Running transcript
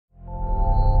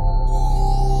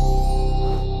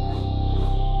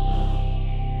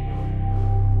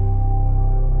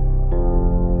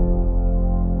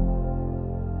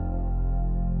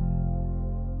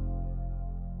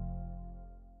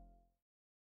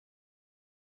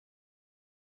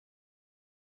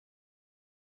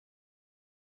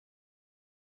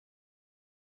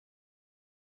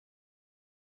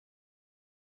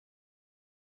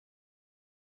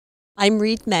I'm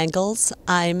Mangels.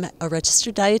 I'm a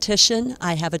registered dietitian.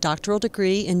 I have a doctoral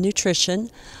degree in nutrition.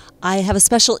 I have a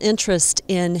special interest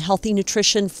in healthy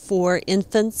nutrition for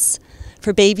infants,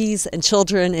 for babies and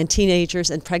children and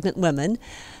teenagers and pregnant women.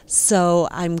 So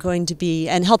I'm going to be,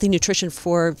 and healthy nutrition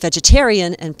for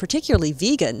vegetarian and particularly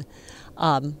vegan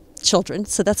children.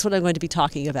 So that's what I'm going to be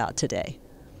talking about today.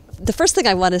 The first thing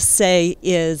I want to say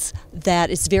is that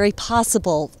it's very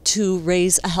possible to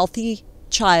raise a healthy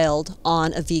child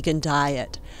on a vegan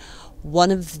diet.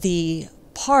 One of the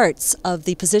parts of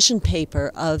the position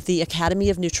paper of the Academy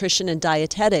of Nutrition and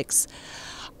Dietetics,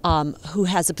 who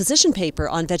has a position paper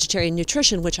on vegetarian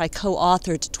nutrition, which I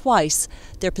co-authored twice,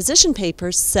 their position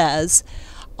paper says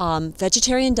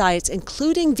vegetarian diets,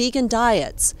 including vegan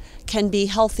diets, can be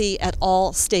healthy at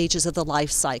all stages of the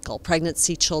life cycle: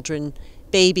 pregnancy, children,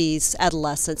 babies,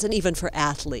 adolescents, and even for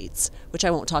athletes, which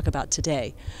I won't talk about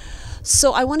today.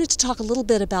 So I wanted to talk a little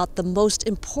bit about the most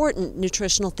important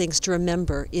nutritional things to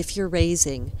remember if you're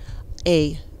raising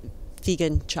a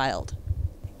vegan child.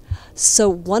 So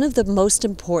one of the most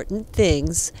important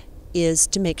things is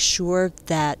to make sure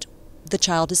that the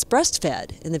child is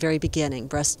breastfed in the very beginning.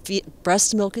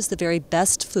 Breast milk is the very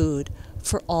best food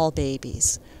for all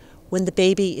babies. When the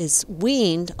baby is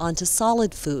weaned onto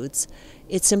solid foods,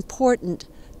 it's important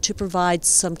to provide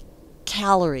some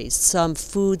calories, some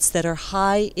foods that are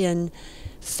high in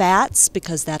fats,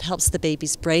 because that helps the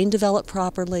baby's brain develop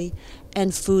properly,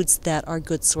 and foods that are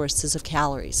good sources of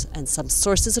calories. And some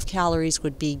sources of calories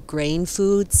would be grain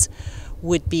foods,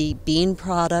 would be bean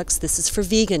products. This is for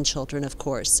vegan children, of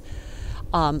course.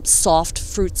 Soft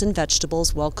fruits and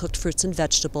vegetables, well-cooked fruits and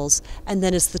vegetables, and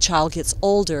then as the child gets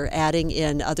older, adding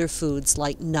in other foods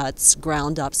like nuts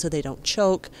ground up so they don't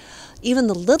choke. Even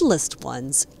the littlest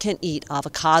ones can eat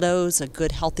avocados, a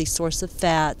good healthy source of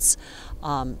fats,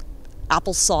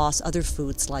 applesauce, other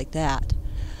foods like that.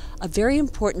 A very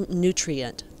important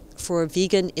nutrient for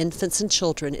vegan infants and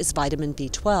children is vitamin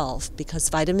B12, because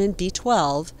vitamin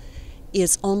B12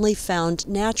 is only found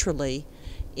naturally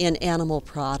in animal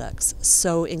products.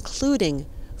 So including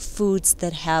foods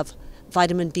that have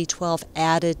vitamin B12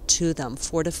 added to them,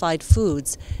 fortified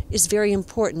foods, is very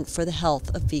important for the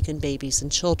health of vegan babies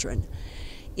and children.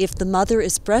 If the mother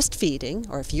is breastfeeding,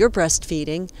 or if you're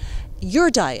breastfeeding, your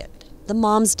diet, the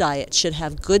mom's diet, should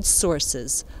have good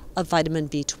sources of vitamin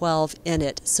B12 in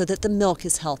it so that the milk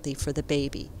is healthy for the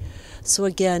baby. So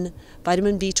again,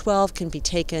 vitamin B12 can be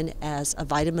taken as a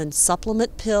vitamin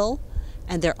supplement pill,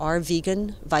 and there are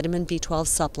vegan vitamin B12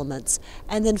 supplements,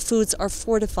 and then foods are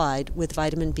fortified with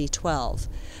vitamin B12.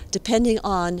 Depending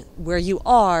on where you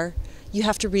are, you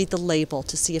have to read the label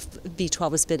to see if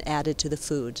B12 has been added to the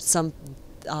food. Some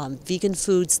vegan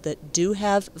foods that do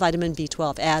have vitamin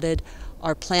B12 added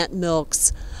are plant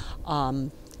milks.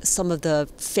 Some of the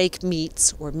fake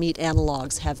meats or meat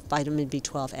analogs have vitamin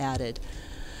B12 added.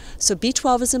 So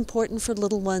B12 is important for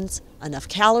little ones. Enough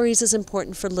calories is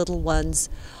important for little ones.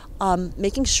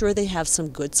 Making sure they have some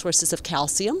good sources of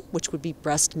calcium, which would be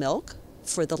breast milk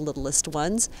for the littlest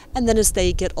ones. And then as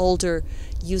they get older,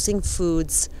 using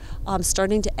foods,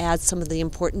 starting to add some of the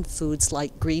important foods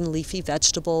like green leafy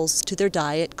vegetables to their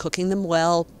diet, cooking them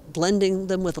well, blending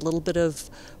them with a little bit of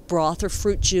broth or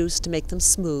fruit juice to make them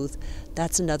smooth.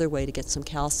 That's another way to get some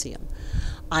calcium.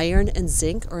 Iron and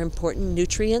zinc are important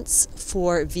nutrients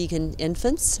for vegan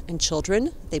infants and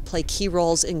children. They play key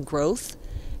roles in growth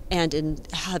and in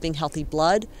having healthy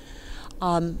blood.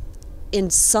 In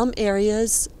some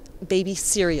areas, baby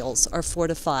cereals are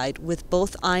fortified with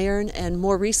both iron and,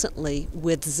 more recently,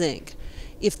 with zinc.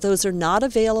 If those are not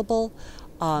available,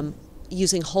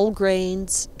 using whole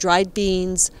grains, dried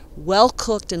beans, well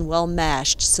cooked and well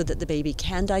mashed so that the baby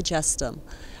can digest them,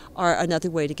 are another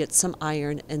way to get some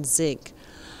iron and zinc.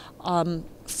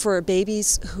 For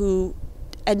babies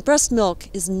and breast milk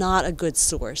is not a good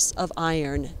source of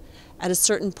iron. At a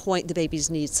certain point, the babies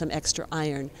need some extra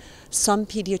iron. Some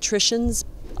pediatricians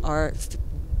or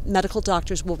medical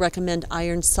doctors will recommend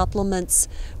iron supplements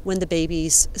when the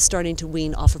baby's starting to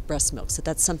wean off of breast milk. So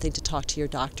that's something to talk to your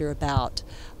doctor about,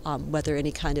 whether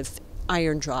any kind of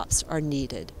iron drops are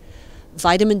needed.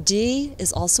 Vitamin D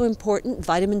is also important.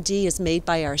 Vitamin D is made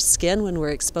by our skin when we're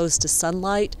exposed to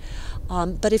sunlight.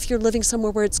 But if you're living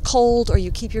somewhere where it's cold or you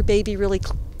keep your baby really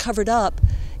covered up,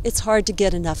 it's hard to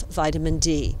get enough vitamin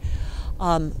D.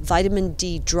 Vitamin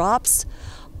D drops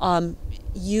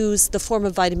use the form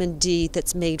of vitamin D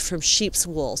that's made from sheep's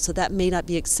wool, so that may not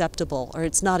be acceptable, or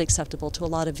it's not acceptable to a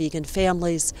lot of vegan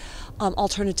families.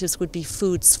 Alternatives would be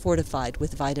foods fortified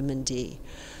with vitamin D.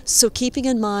 So keeping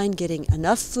in mind getting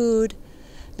enough food,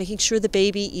 making sure the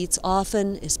baby eats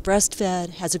often, is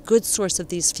breastfed, has a good source of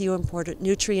these few important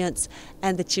nutrients,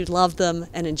 and that you love them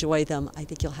and enjoy them, I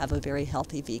think you'll have a very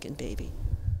healthy vegan baby.